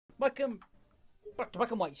back to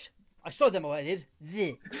black and white. I saw them I did.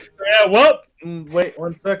 The. Yeah, well, wait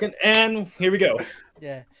 1 second, and here we go.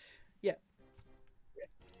 Yeah.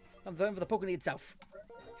 I'm voting for the Pokemon itself.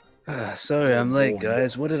 Sorry, I'm late,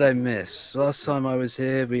 guys. What did I miss? Last time I was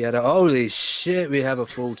here, we had a... Holy shit, we have a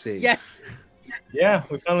full team. Yes! Yeah,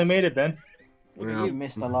 we finally made it, Ben. Yeah. You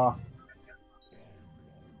missed a lot.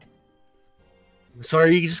 So are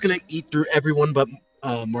you just gonna eat through everyone but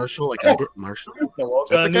Marshall? Like I did, Marshall? Is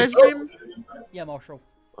that the guy's name? Yeah, Marshall.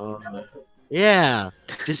 Yeah.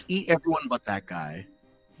 Just eat everyone but that guy.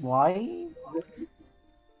 Why?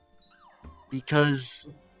 Because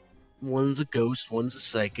one's a ghost, one's a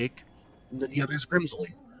psychic, and then the other's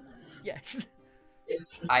Grimsley. Yes.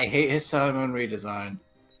 I hate his Sun and Moon redesign.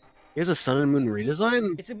 He has a Sun and Moon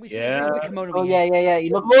redesign? Yeah. Oh yeah. He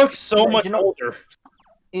looks so much older.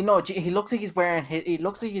 You know, he looks like he's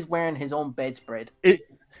wearing his own bedspread. Is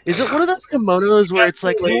it one of those kimonos where it's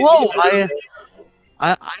like, whoa,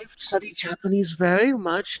 I've studied Japanese very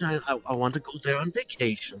much, and I want to go there on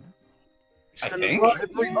vacation. I think.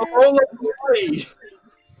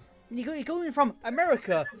 You're going from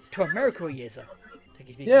America to America, yes.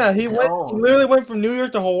 Yeah, he literally went from New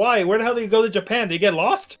York to Hawaii. Where the hell did he go to Japan? Did he get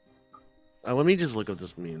lost? Let me just look up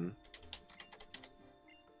this meme.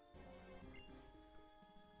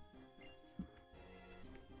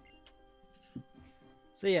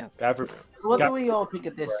 So yeah. What do we all think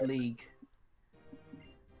of this league?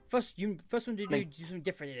 First one to do something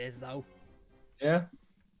different. It is though. Yeah.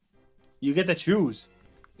 You get to choose.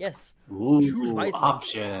 Yes. Ooh, choose wisely.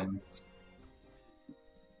 options.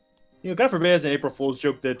 You know, God forbid, as an April Fool's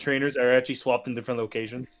joke, the trainers are actually swapped in different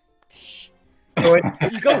locations. You go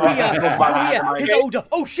here. Go here. He's older.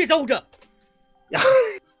 Oh shit, older.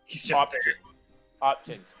 He's just there.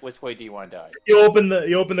 Options. Which way do you want to die? You open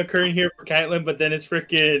the curtain here for Caitlin, but then it's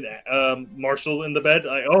freaking Marshall in the bed.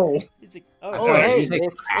 Like,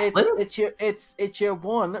 it's your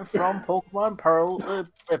one from Pokemon Pearls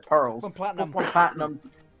from Platinum. Pokemon Platinum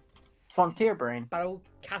Frontier Brain. Battle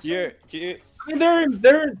Castle. I mean,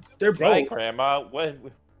 they're Hi, both. Grandma.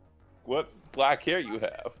 What black hair you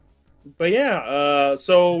have? But yeah,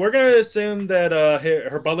 so we're gonna assume that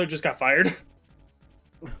her butler just got fired.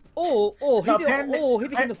 He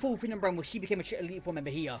became the full Freedom Brand where she became a Elite Four member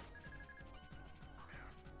here.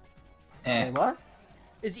 Wait, what?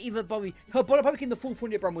 Is either Bobby her brother became the full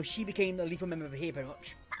Freedom Brand where she became the Elite Four member here pretty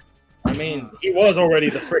much. I mean, he was already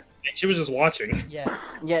the frick. She was just watching. Yeah.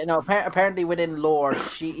 Yeah. No. Apparently, within lore,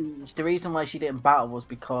 the reason why she didn't battle was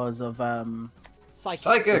because of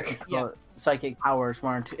psychic. Yeah. Psychic powers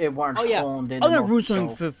weren't honed in. I'm gonna ruin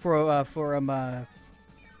something for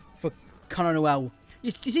Connor Noel. You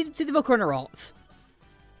see the Volcano art?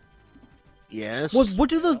 Yes. What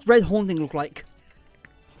do those red horn things look like?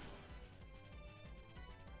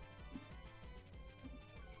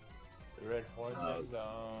 The red horns.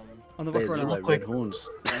 On the They Volcano look art. like red horns.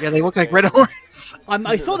 Yeah, they look like red horns.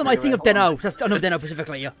 I saw them. I think of Deno. I know Deno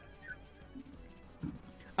specifically. Yeah.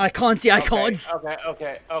 I can't see icons.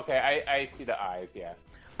 Okay. I see the eyes. Yeah.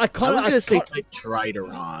 I was gonna say type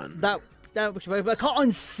Trideron. That but I can't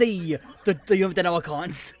unsee the young Deno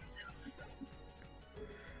icons.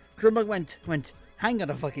 Grimlock went. Hang on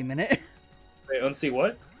a fucking minute. Wait, unsee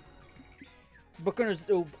what? Buccaneers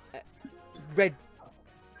red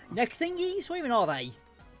neck thingies. What even are they?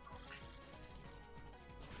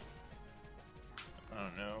 I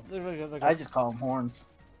don't know. I just call them horns.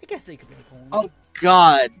 I guess they could be horns. Oh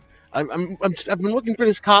God, I've been looking for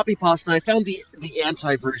this copy pasta and I found the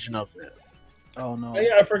anti version of it. Oh no. Oh,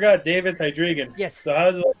 yeah, I forgot. David Hydreigon. Yes. So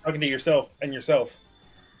how's it like talking to yourself and yourself?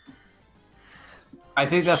 I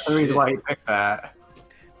think that's the reason why he picked that.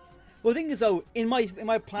 Well, the thing is, though, in my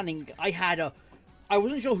planning, I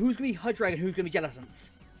wasn't sure who's gonna be Hydreigon and who's gonna be Jellicent.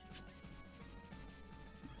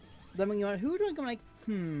 Then when you went, who do I go like?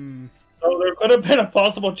 So there could have been a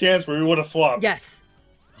possible chance where we would have swapped. Yes.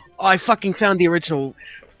 Oh, I fucking found the original.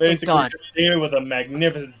 Basically, David with a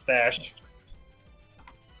magnificent stash.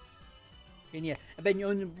 And yeah, Ben,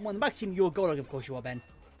 on the back team, you're Golog, of course you are, Ben.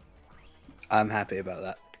 I'm happy about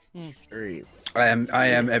that. Great. I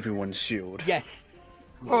am everyone's shield. Yes.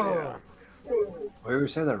 Yeah. Where we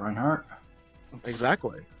say that, Reinhardt?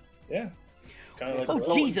 Exactly. Yeah.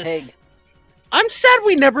 Oh Jesus! I'm sad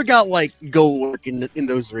we never got like Golurk in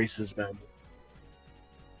those races, man.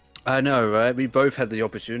 I know, right? We both had the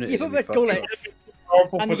opportunity. Yeah, but we Golurk.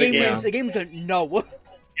 And the game went no. Yeah,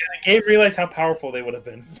 the game realized how powerful they would have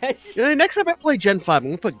been. Yes. You know, next time I play Gen 5, I'm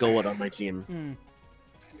gonna put Golurk on my team.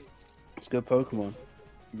 It's good Pokemon.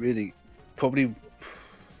 Really, probably,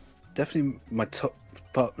 definitely my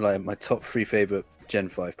top 3 favorite Gen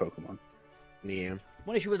 5 Pokemon. Yeah.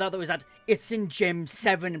 One issue with that though is that it's in Gym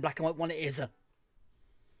 7 in black and white. One it is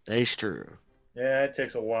That is true. Yeah, it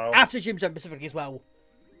takes a while. after Gym 7 specifically as well.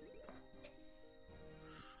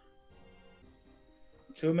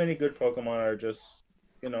 Too many good Pokemon are just,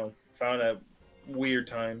 found at weird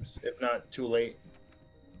times, if not too late.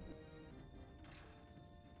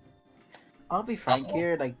 I'll be frank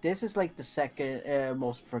here. Like this is like the second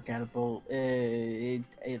most forgettable in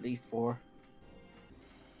Elite Four.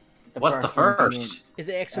 What's the one being, first? Is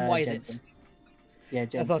it X and Y? Is Gen it? 6. Yeah, I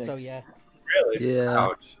Gen thought 6. so. Yeah. Really? Yeah.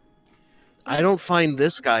 Ouch. I don't find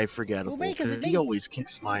this guy forgettable Well, make us- because he make- always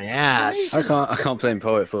kicks my ass. make- I can't blame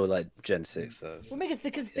Poet for like Gen 6 though. Well,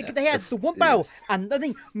 because Yeah, they had it's- the one it battle, is. and I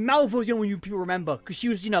think Malva was the only one you people remember because she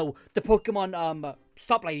was, the Pokemon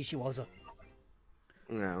stop lady she was.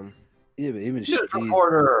 Yeah. Yeah, but even News she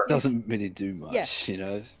reporter. doesn't really do much. Yeah. You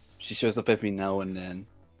know, she shows up every now and then.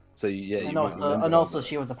 So yeah, you And might also, remember and her, also but-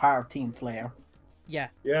 she was a part of Team Flare, Yeah.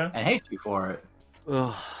 Yeah. I hate you for it.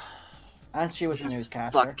 Ugh, and she was a this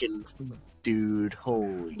newscaster. fucking dude,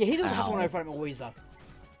 holy Yeah, he doesn't have cow. someone in front of him always.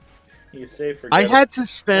 You say forget. I had to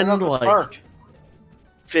spend Remember like Bert.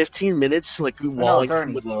 15 minutes like walling it's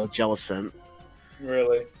Ernie. with a Jellicent.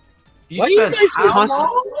 Really? Why do you spent guys how const-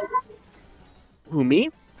 long? Who, me?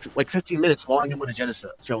 Like 15 minutes walling him with a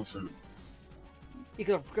Jellicent.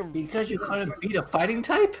 Because you couldn't beat a fighting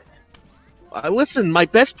type? Listen, my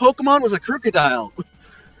best Pokemon was a Crocodile.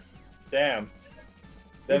 Damn.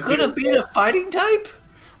 You couldn't beat a fighting type?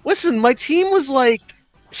 Listen, my team was like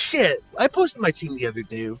shit. I posted my team the other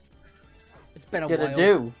day. It's been a Get while. a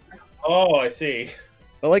do. Oh, I see.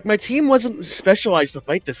 But like my team wasn't specialized to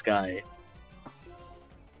fight this guy.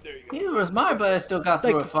 There you go. Neither was mine, but I still got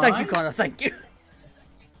through it fine. Thank you, Connor. Thank you.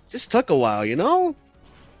 Just took a while, you know?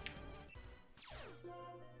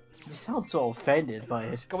 You sound so offended by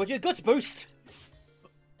it. Go with your guts boost.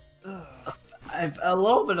 I'm a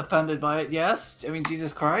little bit offended by it, yes. I mean,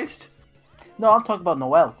 Jesus Christ. No, I'm talking about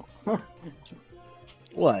Noel.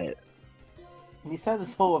 What? You sounded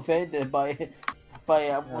so offended by the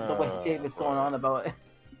way David's going on about it.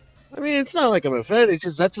 I mean, it's not like I'm offended. It's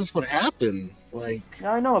just that's just what happened. Like,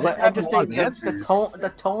 No, I know, I but have I'm just a lot saying of the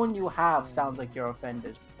tone you have sounds like you're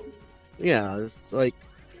offended. yeah, it's like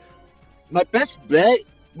my best bet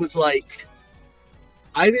was like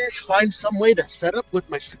either find some way to set up with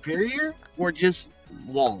my superior or just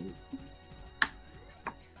long.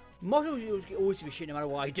 Marshall always be shit no matter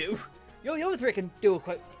what I do. The other three can do it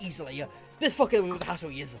quite easily. This fucker was a hassle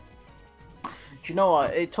he is. Do you know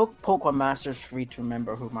what? It took Pokemon Masters for me to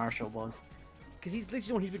remember who Marshall was. Because he's literally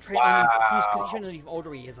the one who's been training. He's training even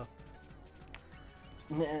older he is.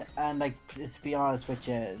 And like, to be honest with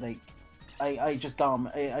you, like, I just got him.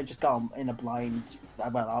 I just got him in a blind.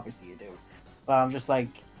 Well, obviously you do, but I'm just like,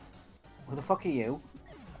 who the fuck are you?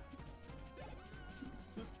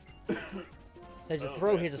 There's a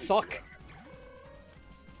throw. Here's a sock.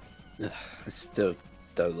 I still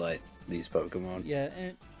don't like these Pokemon. Yeah.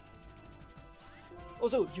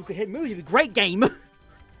 Also, you could hit moves. It'd be a great game.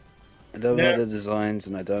 I don't Yeah. like the designs,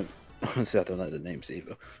 and I don't honestly I don't like the names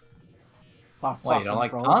either. Why, you don't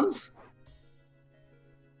like puns?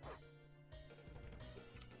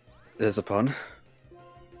 There's a pun.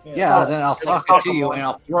 Yeah, then I'll suck it to you and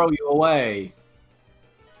I'll throw you away.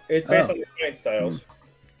 It's based Oh. on the fight styles.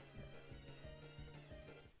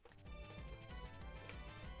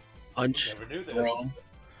 Punch, Never knew this. throw.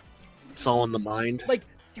 It's all in the mind. Like,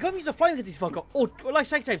 you can't use the fight against these fucker or like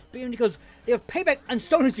psych types, because they have payback and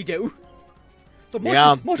stoners to do. So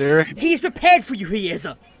Yeah, he's prepared for you. He is.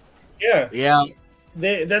 Yeah. Yeah,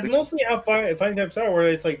 That's mostly how fighting types are, where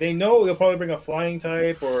it's like they know you'll probably bring a flying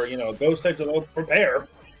type or, ghost type, so they'll prepare.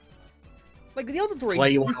 Like the other three, why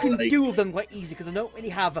you you wanna, can like- deal with them quite easy because they don't really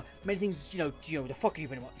have many things, to fuck you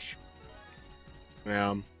pretty much.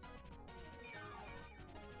 yeah.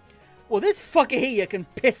 Well, this fucker here can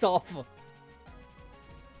piss off.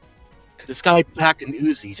 This guy packed an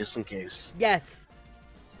Uzi just in case. Yes.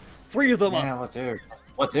 3 of them. Yeah,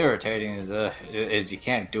 what's irritating is you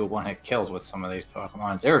can't do one-hit kills with some of these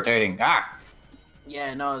Pokemon. It's irritating. Ah!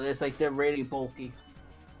 Yeah, no, it's like they're really bulky.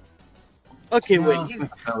 Okay, wait. You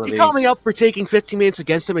call me up for taking 15 minutes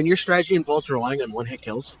against him, and your strategy involves relying on one-hit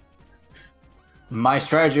kills? My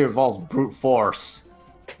strategy involves brute force.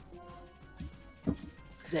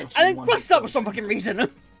 And then Grass up for some fucking reason.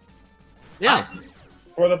 Yeah.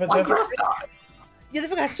 For the Why potential. Grass Knot? Yeah, the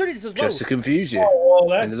fucker has studied this as well. Just to confuse you. Oh,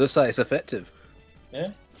 well, And it looks like it's effective.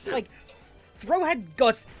 Like, Throw had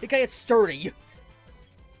guts, the guy had sturdy.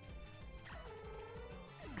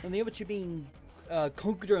 And the other two being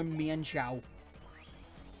Conqueror and Mienshao.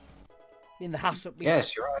 In the house.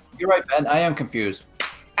 Yes, you're right. You're right, Ben. I am confused.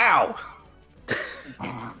 Ow!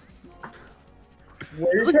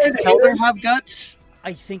 Where Keldor have guts?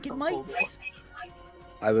 I think it might.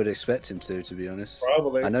 I would expect him to be honest.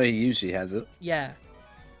 Probably. I know he usually has it. Yeah.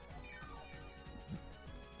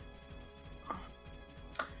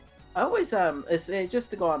 I always it's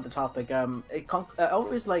just to go on the topic. I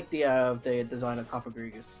always like the design of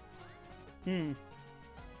Cofagrigus. Hmm.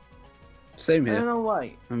 Same I don't here. know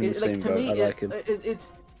why. I'm in the same boat. I like him.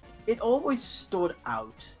 It always stood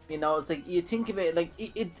out. You know, it's like you think of it like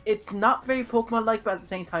it's not very Pokemon-like, but at the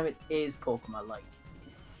same time, it is Pokemon-like.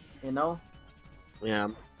 You know? Yeah.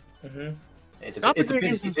 Mm-hmm. It's a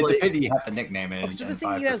Cofagrigus is like- pity you have to nickname it in So Gen the thing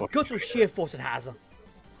 5 is, before. guts or sheer force it has.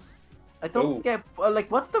 I don't Ooh. get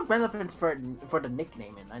like what's the relevance for the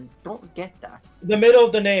nicknaming? I don't get that. The middle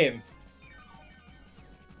of the name.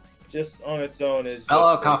 Just on its own is. Spell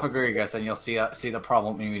out just, Cofagrigus and you'll see the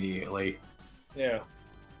problem immediately. Yeah.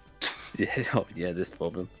 Yeah, oh, yeah, this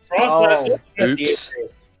problem. Frostlass. Oops.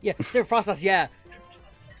 Yeah, Sarah Frostlass, yeah.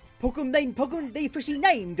 Pokemon they officially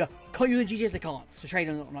named. Can't use the GGs they can't. So train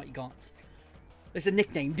them or not, you can't. It's a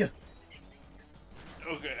nicknamed.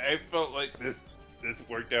 Okay, I felt like this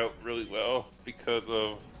worked out really well because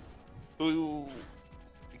of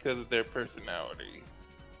their personality.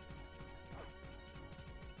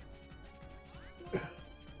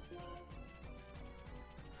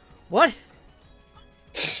 What?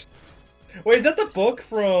 Wait, is that the book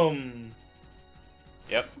from?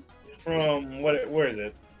 Yep. From what? Where is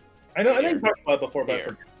it? I know. I think you talked about it before, but I Nier.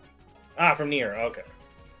 forget. From Nier. Okay.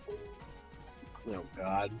 Oh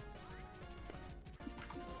God.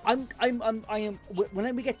 I am.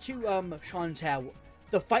 When we get to Chantel,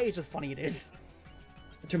 the fight is just funny. It is.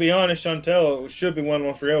 To be honest, Chantel should be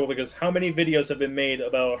one for real because how many videos have been made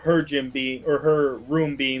about her gym being or her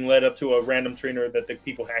room being led up to a random trainer that the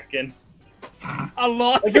people hack in? A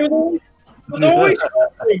lot. Like, it was always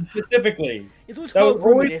something specifically. It's always That called was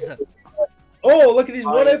room. always- It is. Oh, look at these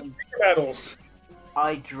what if battles.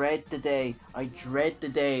 I dread the day.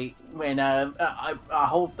 When I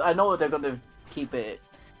hope I know they're gonna keep it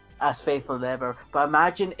as faithful as ever. But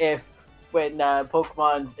imagine if when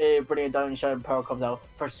Pokemon Brilliant Diamond and Shining Pearl comes out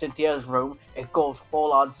for Cynthia's room, it goes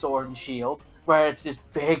full on Sword and Shield, where it's this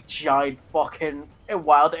big giant fucking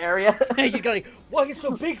wild area. You got like, what is it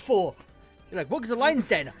so big for? You're like, what is the lion's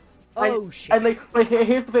den? Oh shit. And like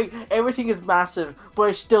here's the thing: everything is massive, but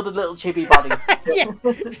it's still the little chibi bodies. Yeah.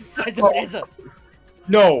 Size of it is.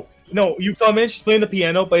 No, you come in, she's playing the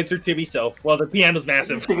piano, but it's her chibi self. Well, the piano's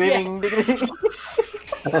massive. No,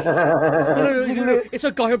 it's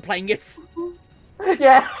a guy who playing it.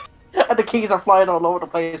 Yeah, and the keys are flying all over the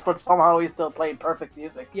place, but somehow he's still playing perfect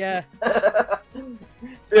music. Yeah.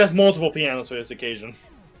 She has multiple pianos for this occasion.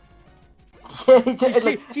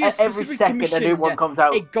 Like, She has every specifically second a new commissioned, one comes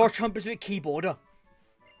out. A Garchomp with a keyboard.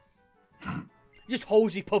 Just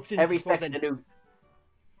holds the pups in. Every his second a new.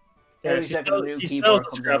 Yeah, Every she second sells, a new she keyboard sells the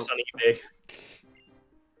comes scraps out. on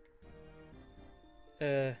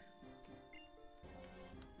eBay.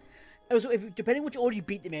 Also, if depending which order you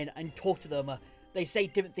beat them in and talk to them, they say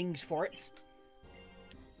different things for it.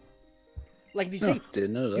 Like if you say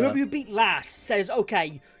Didn't know whoever that. you beat last says,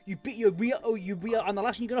 okay, you beat your I'm the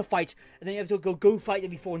last one you're gonna fight, and then you have to go fight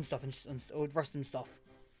them before and stuff and or rest and stuff.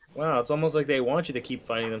 Wow, it's almost like they want you to keep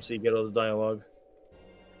finding them so you get all the dialogue.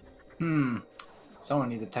 Someone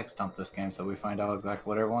needs to text dump this game so we find out exactly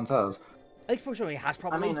what everyone says. I think for sure he has I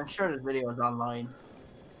probably. mean, I'm sure there's videos online.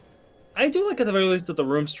 I do like at the very least that the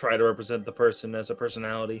rooms try to represent the person as a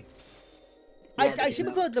personality. Yeah, I they still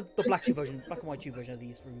do. prefer the black and white 2 version of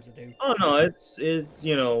these rooms to do. Oh no, it's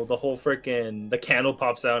you know the whole freaking the candle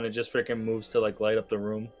pops out and it just freaking moves to like light up the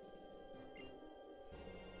room.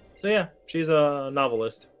 So yeah, she's a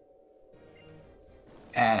novelist.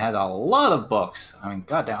 And has a lot of books. I mean,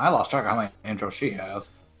 goddamn, I lost track of how many intros she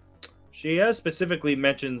has. She has specifically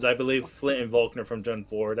mentions, I believe, Flint and Volkner from Gen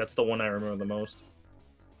 4. That's the one I remember the most.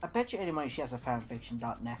 I bet you any money she has a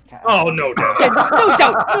fanfiction.net cat. Oh no doubt. No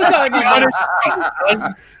doubt.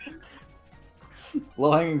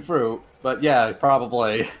 Low hanging fruit, but yeah,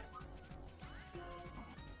 probably.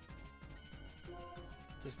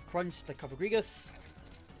 Just crunch the Cofagrigus.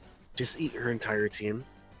 Just eat her entire team.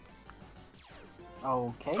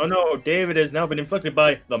 Okay. Oh no, David has now been inflicted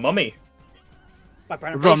by the mummy. By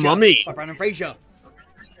Brandon The Fraser. mummy. By Brandon Fraser.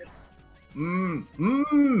 No,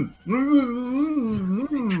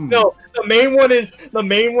 the main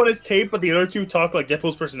one is tape, but the other two talk like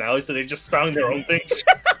Deadpool's personality, so they just spouting their own things.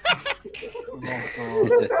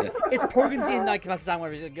 It's Porgan seeing like about the sound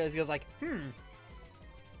where he goes like,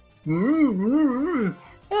 Don't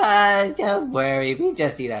worry, we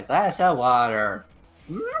just need a glass of water.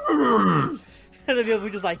 and then the other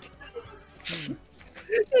one just like,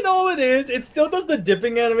 And all it is, it still does the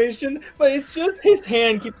dipping animation, but it's just his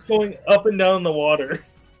hand keeps going up and down the water.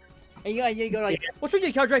 And you go like, what's wrong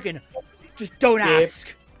with you, Dragon? Just don't Yep.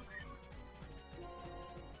 ask.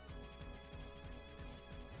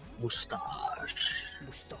 Mustache.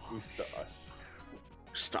 Mustache. Mustache.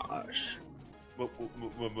 Mustache.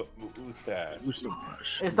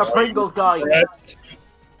 It's the Pringles guy. Rest.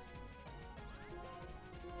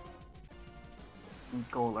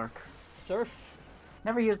 Golurk. Surf.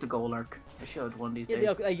 Never used a Golurk. I should one of these days.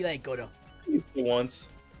 They ain't good. Once.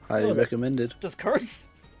 Highly recommended. Just curse.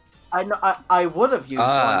 I know. I would have used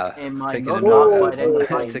one in my taking Nuzlocke, but I didn't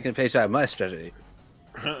find. taking a page out of my strategy.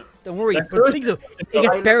 Don't worry, That but curse- things are, it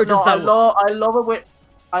gets better just I that. love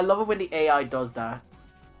it when the AI does that.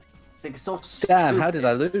 It's like so Damn, stupid. how did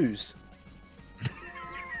I lose?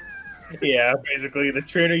 Yeah, basically, the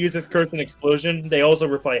trainer uses curse and explosion. They also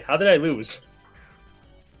reply, "How did I lose?"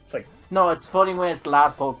 It's like, No, it's funny when it's the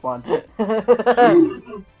last Pokemon.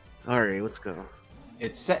 Alright, let's go.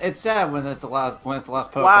 It's sad when it's the last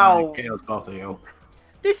Pokemon Wow. that kills both of you.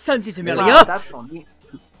 This sounds familiar. Wow, that's funny.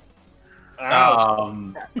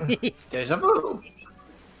 ouch. Deja vu.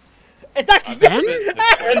 Exactly. Yes.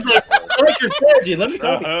 I like your strategy. Let me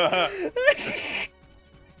talk.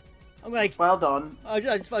 I'm like, Well done. I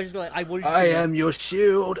just go like, I wanted. I am your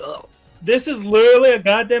shield. Oh. This is literally a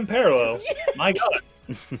goddamn parallel. My God.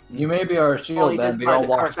 You may be our Oh, shield, he then just be all the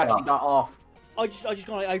curse washed actually up. got off. I just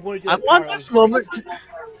go like, I want to do. I that want parallel. this moment to...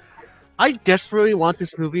 I desperately want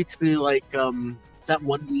this movie to be like, that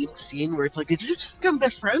one meme scene where it's like, did you just become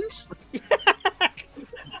best friends?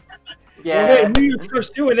 Yeah. Okay, who you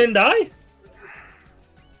first do and then die?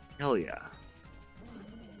 Hell yeah.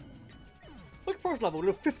 Look at first level.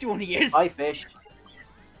 Look, 51 years. Hi, fish.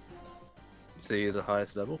 So you're the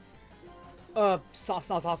highest level? It's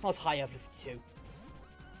not high up 52.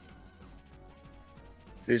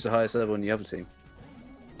 Who's the highest level in the other team?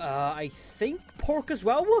 I think Pork as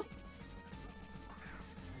well.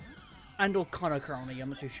 And O'Connor currently,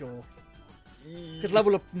 I'm not too sure. Could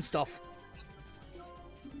level up and stuff.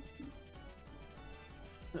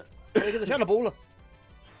 Look at the Shadow Ball.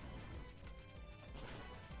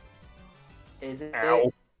 Is it?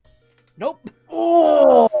 Ow. Nope.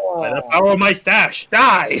 Oh! By the power of my stash,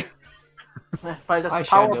 die! By the Hi,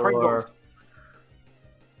 power of Chandler. Pringles.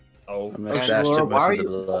 Oh. I'm a stash Lord, took why most are of the you-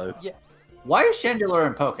 blow. Why is Chandelure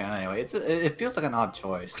in Pokemon anyway? It feels like an odd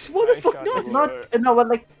choice. What the fuck? Hi, No, It's Chandler. not. No, but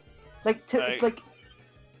Like-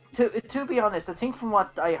 to be honest, I think from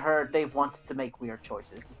what I heard, they've wanted to make weird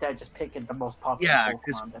choices instead of just picking the most popular Yeah,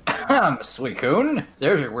 'cause- Pokemon. that they have. Suicune.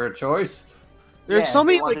 There's your weird choice. There's Yeah, so they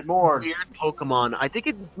many wanted like more. weird Pokemon. I think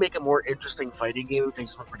it'd make a more interesting fighting game if they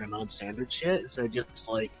just went for the non-standard shit instead of just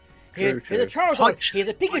like here's True, a Charizard. Punch. Here's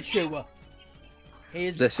a Pikachu.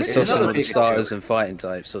 Here's Let's just Here's talk another some of the Pikachu. starters and fighting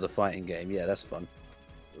types or the fighting game. Yeah, that's fun.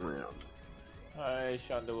 Hi,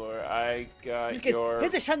 Chandelure. I got Here's your.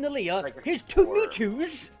 a Chandelier. Like a Here's two four.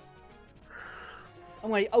 Mewtwo's. I'm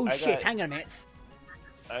like, oh I shit, got- hang on a minute.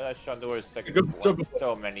 I got Chandelure's second Good form job.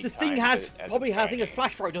 so many This times. thing has as a probably has training. a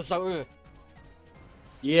Flash Fire does so.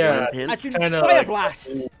 Yeah. Actually, Kinda Fire like- Blast.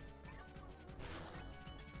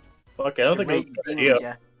 Fuck, I don't think Great it was a good idea.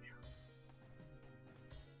 ninja.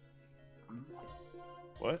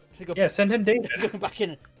 What? Yeah, send him data. Go back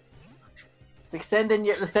in. It's like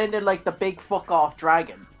sending like the big fuck off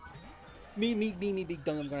dragon. Me, big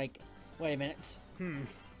dumb. I'm like, wait a minute.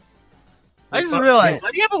 I just realized,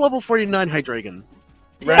 why do you have a level 49 Hydreigon?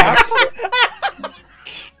 Rax.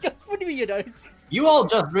 What do you mean you don't? You all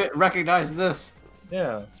just recognize this.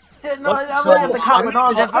 Yeah. Yeah, no, What? I'm So, only at the copping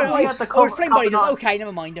on. I- I'm only at the Oh, Flame Body copping on. does. Okay,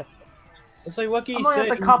 never mind. It's like Lucky I'm only at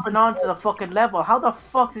said. the copping on to the fucking level. How the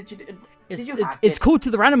fuck did you? Did you hack It's it? called to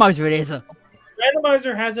the randomizer. It is.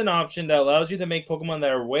 Randomizer has an option that allows you to make Pokemon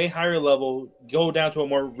that are way higher level go down to a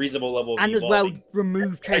more reasonable level. Of And as well, evolving.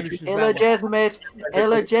 remove trade evolution as well. Illegitimate.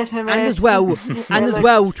 Illegitimate. And as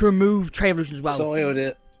well, to remove trade evolution as well. Soiled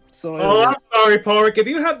it. Soiled Oh, it. I'm sorry, Pauric. If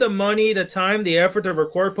you have the money, the time, the effort to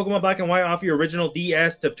record Pokemon Black and White off your original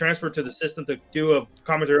DS to transfer to the system to do a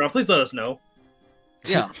commentary on, please let us know.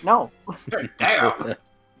 Yeah. No. Damn.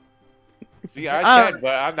 See, I can,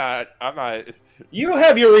 but I'm not. You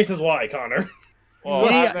have your reasons why, Connor. Well, Yeah,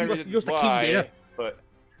 I you have must- reasons you're the key why, there. but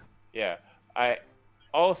yeah, I'm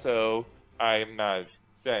not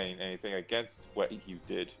saying anything against what you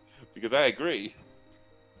did because I agree.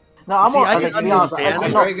 No, I'm See, I only. can To be honest, understand.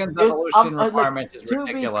 I'm Dragon's not- evolution like, requirements is to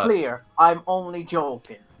ridiculous. be clear, I'm only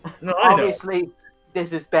joking. No, I know. Obviously,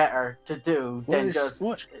 this is better to do What than is, just.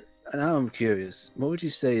 what? Now I'm curious. What would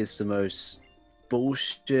you say is the most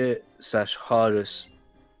bullshit / hardest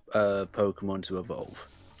Pokemon to evolve?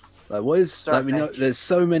 Like, what is like? We know Surf there's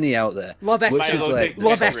so many out there. Love Which Esther. is like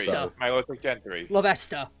Love top Esther. stuff. My local gentry. Love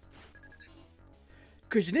Esther.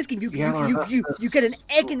 Because in this game, you Yeah, get an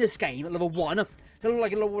egg in this game at level 1.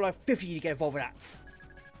 Like level 50 you get involved with that.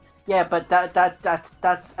 Yeah, but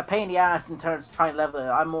that's a pain in the ass in terms of trying to level it.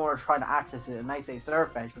 I'm more trying to access it, and I say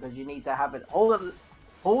surf edge because you need to have it hold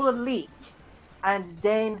a leak, and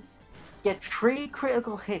then get 3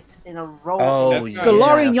 critical hits in a row. Oh, That's yeah.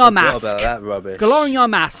 Galorian I forgot Yamask. about that rubbish. Galorian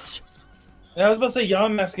Yamask. Yeah, I was about to say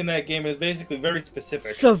Yamask in that game is basically very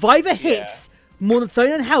specific. Survivor hits more than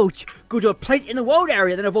 39 health. Go to a place in the world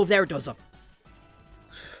area, then evolve there. It does.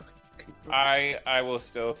 I will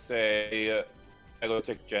still say I go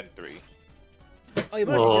take Gen 3. Oh, you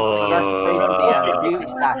That's basically the beauty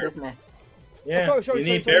stat, isn't it? Yeah, Oh, sorry, you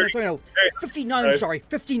need sorry, very, no. very 59, sorry,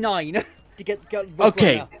 59 to get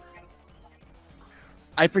Okay.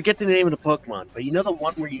 I forget the name of the Pokemon, but you know the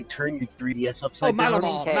one where you turn your 3DS Oh, upside down?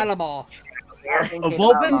 Malamar.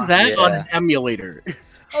 Evolving that on an emulator.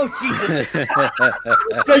 Oh, Jesus. Turn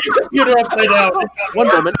your computer upside down. One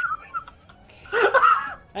moment.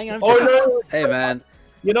 Hang on. Oh no! Hey man,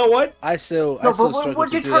 You know what? I still No, struggle would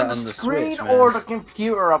to you do that turn the on the screen Switch, or man. the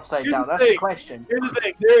computer upside Here's down? the That's the thing. question. Here's the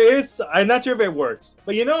thing. There is. I'm not sure if it works,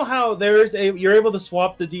 but you know how you're able to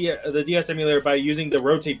swap the DS emulator by using the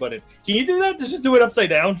rotate button. Can you do that? To just do it upside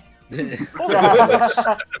down.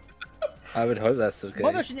 I would hope that's okay.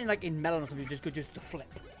 Why not like in Melon or something? Just the flip,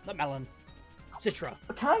 not Melon. Citra.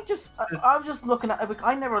 Can I just? I'm just looking at.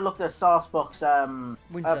 I never looked at Saucebox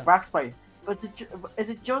Winter. Brack Sprite. But is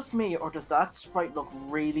it just me, or does that sprite look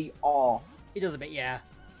really off? It does a bit, yeah.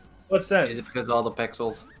 What Is sense? it because of all the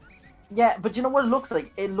pixels? Yeah, but you know what it looks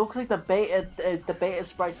like? It looks like the beta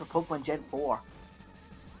sprite for Pokemon Gen 4.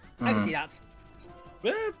 I can see that.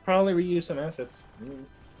 Probably reuse some assets.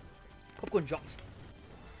 Popcorn drops.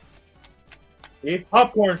 Eat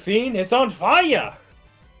popcorn, fiend! It's on fire!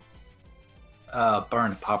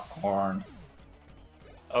 Burn popcorn.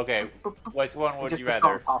 Okay, which one would Just you the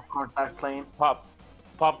song rather? popcorn start playing.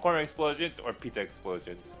 Popcorn explosions or pizza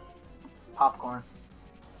explosions? Popcorn.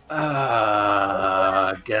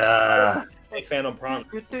 God. Hey, Phantom Prom.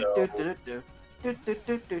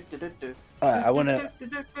 Alright,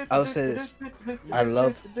 I'll say this. I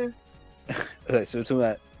love- Okay, so we're talking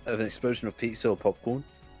about an explosion of pizza or popcorn.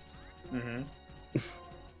 Mm-hmm.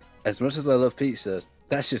 As much as I love pizza,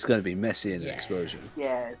 that's just going to be messy in an Yeah. explosion.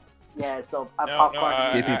 Yeah, so No,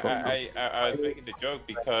 popcorn. Give you popcorn. I was making the joke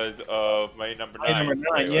because of my number 9. Number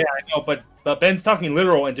 9, yeah, I know, but Ben's talking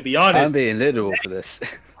literal, and to be honest, I'm being literal for this.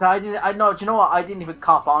 I know. Do you know what? I didn't even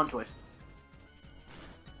cop onto it.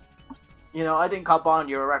 You know, I didn't cop on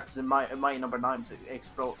your reference in my number 9's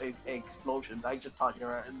explosions. I just thought you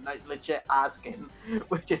were legit asking,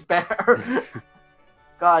 which is better.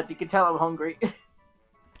 God, you can tell I'm hungry.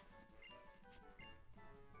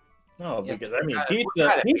 no, Yeah, because I mean, what kind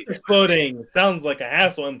of pizza pizza? exploding sounds like a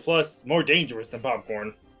hassle, and plus more dangerous than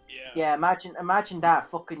popcorn. Yeah, imagine that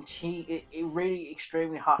fucking cheese, it really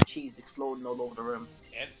extremely hot cheese exploding all over the room.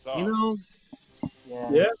 And sauce. You know,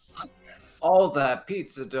 Yeah. All that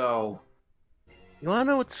pizza dough. you wanna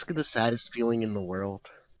know what's the saddest feeling in the world?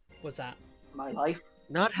 What's that? My life.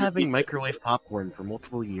 Not having microwave popcorn for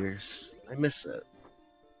multiple years. I miss it.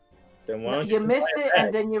 Then why don't You miss buy it, that?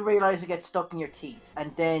 and then you realize it gets stuck in your teeth,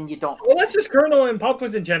 and then you don't. Well, that's just Colonel and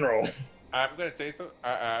popcorns in general. I'm gonna say something.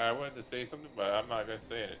 I wanted to say something, but I'm not gonna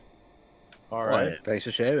say it. All right. Thanks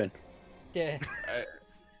for sharing. Yeah.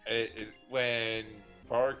 When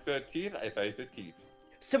Pauric said teeth, I thought he said teeth.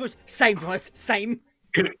 Same price, same.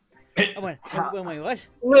 I went, wait, what?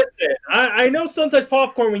 Listen, I know sometimes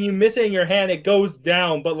popcorn, when you miss it in your hand, it goes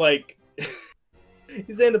down, but like,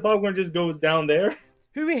 he's saying the popcorn just goes down there.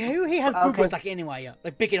 Who has Okay. boob like anyway?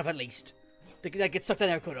 Like big enough at least. They get stuck down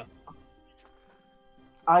there, coulda.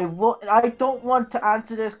 I don't want to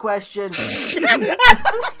answer this question. You don't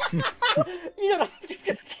have to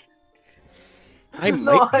just... I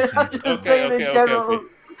No, might. I'm just saying in general.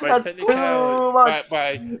 That's too much.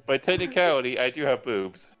 By technicality, I do have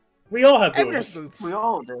boobs. We all have Everyone has boobs. boobs. We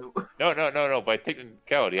all do. No. By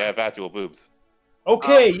technicality, I have actual boobs.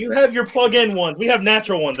 Okay, you have your plug-in ones. We have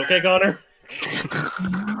natural ones. Okay, Connor.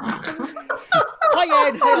 Hi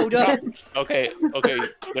Ed, hey Older. Okay,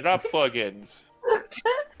 they're not plugins.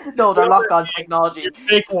 No, they're lock-on technology. Your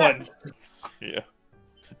fake ones. Yeah,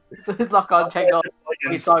 Lock-on technology. We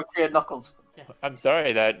Plug-ins. saw Clear Knuckles. Yes. I'm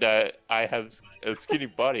sorry that I have a skinny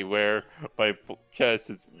body where my chest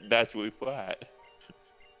is naturally flat.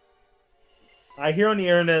 I hear on the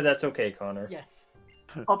internet that's okay, Connor. Yes.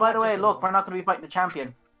 Oh, by the way, look, we're not going to be fighting the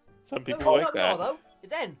champion. Some people No, like no, that. though.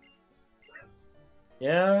 Then.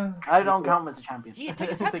 Yeah. I don't count him as a champion. He take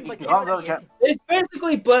a It's like, champion, you but can count him as a yes.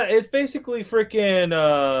 champion. It's basically freaking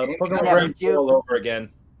Pokemon Yeah, Red but you- all over again.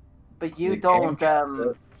 But you The don't. game counts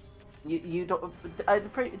it. You don't.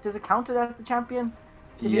 Does it count it as the champion?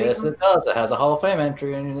 Did you Yes, even- it does. It has a Hall of Fame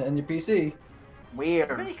entry in your PC. Weird.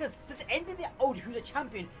 Really, because since the end of the old who's a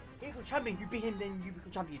champion, you become champion, you beat him, then you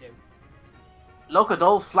become champion. You do. Look at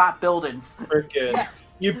those flat buildings. Freaking.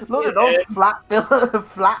 Yes. You Look at those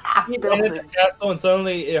flat ass you end buildings. the castle and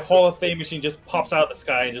suddenly a Hall of Fame machine just pops out of the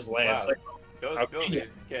sky and just lands. Wow. Like, Those How buildings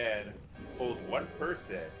can hold one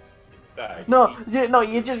person inside. No,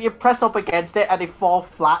 you press up against it and they fall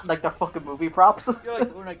flat like the fucking movie props. We're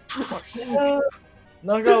like,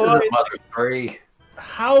 not This is gonna a lie, Mother 3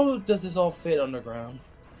 how does this all fit underground?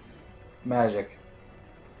 magic.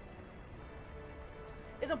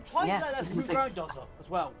 it implies Yeah, that it's Blue like- Ground does it as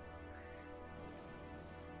well.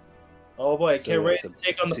 Oh boy, So can't wait it's to a- take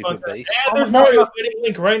it's on a the super fun. base. Yeah, there's Oh my Mario God. fighting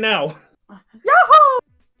Link right now. Yahoo!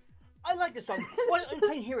 I like this song. Why are you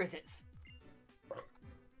playing Here Is It?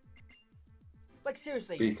 Like,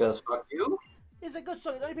 seriously, Because fuck you. it's a good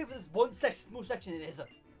song. It only pay for this one small section it is.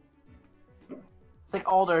 It's like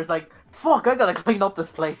Alder's like, fuck, I gotta clean up this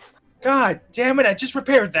place. God damn it! I just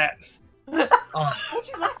repaired that. What'd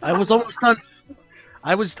you last I was almost done.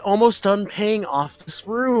 I was almost done paying off this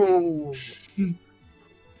room.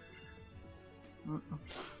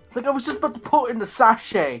 It's like I was just about to put in the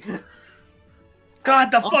sachet.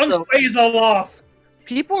 God, the feng Also- shui is all off.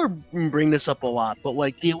 People are bringing this up a lot, but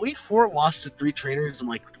like the Elite Four lost to 3 trainers in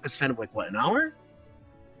like a span of like what, an hour?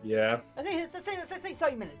 Yeah. Let's say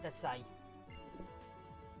 30 minutes, let's say.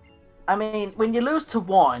 I mean, when you lose to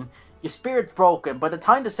one, your spirit's broken. By the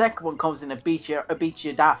time the second one comes in and beats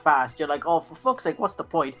you that fast, you're like, oh, for fuck's sake, what's the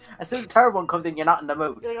point? As soon as the third one comes in, you're not in the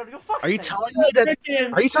mood. You're like, fuck's Are you sake. telling me that?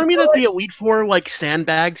 Freaking- Are you telling me that the Elite Four like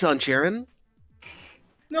sandbags on Sharon?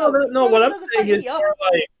 No, what I'm look, it's saying like is here. more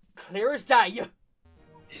like. Clear as day.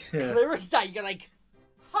 Clear as day. You're like,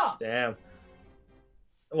 huh. Damn.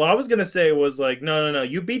 What I was gonna say was like, no.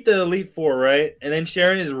 You beat the Elite Four, right? And then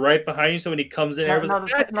Sharon is right behind you, so when he comes in, No, everyone's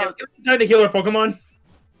no, like, God no. damn, give us some time to heal our Pokemon.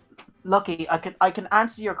 Lucky, I can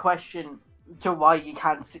answer your question to why you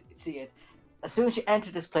can't see it. As soon as you enter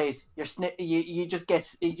this place,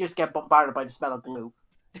 you just get bombarded by the smell of glue.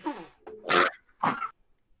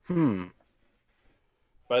 Hmm.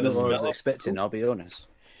 By the That's what I was smell. expecting, I'll be honest.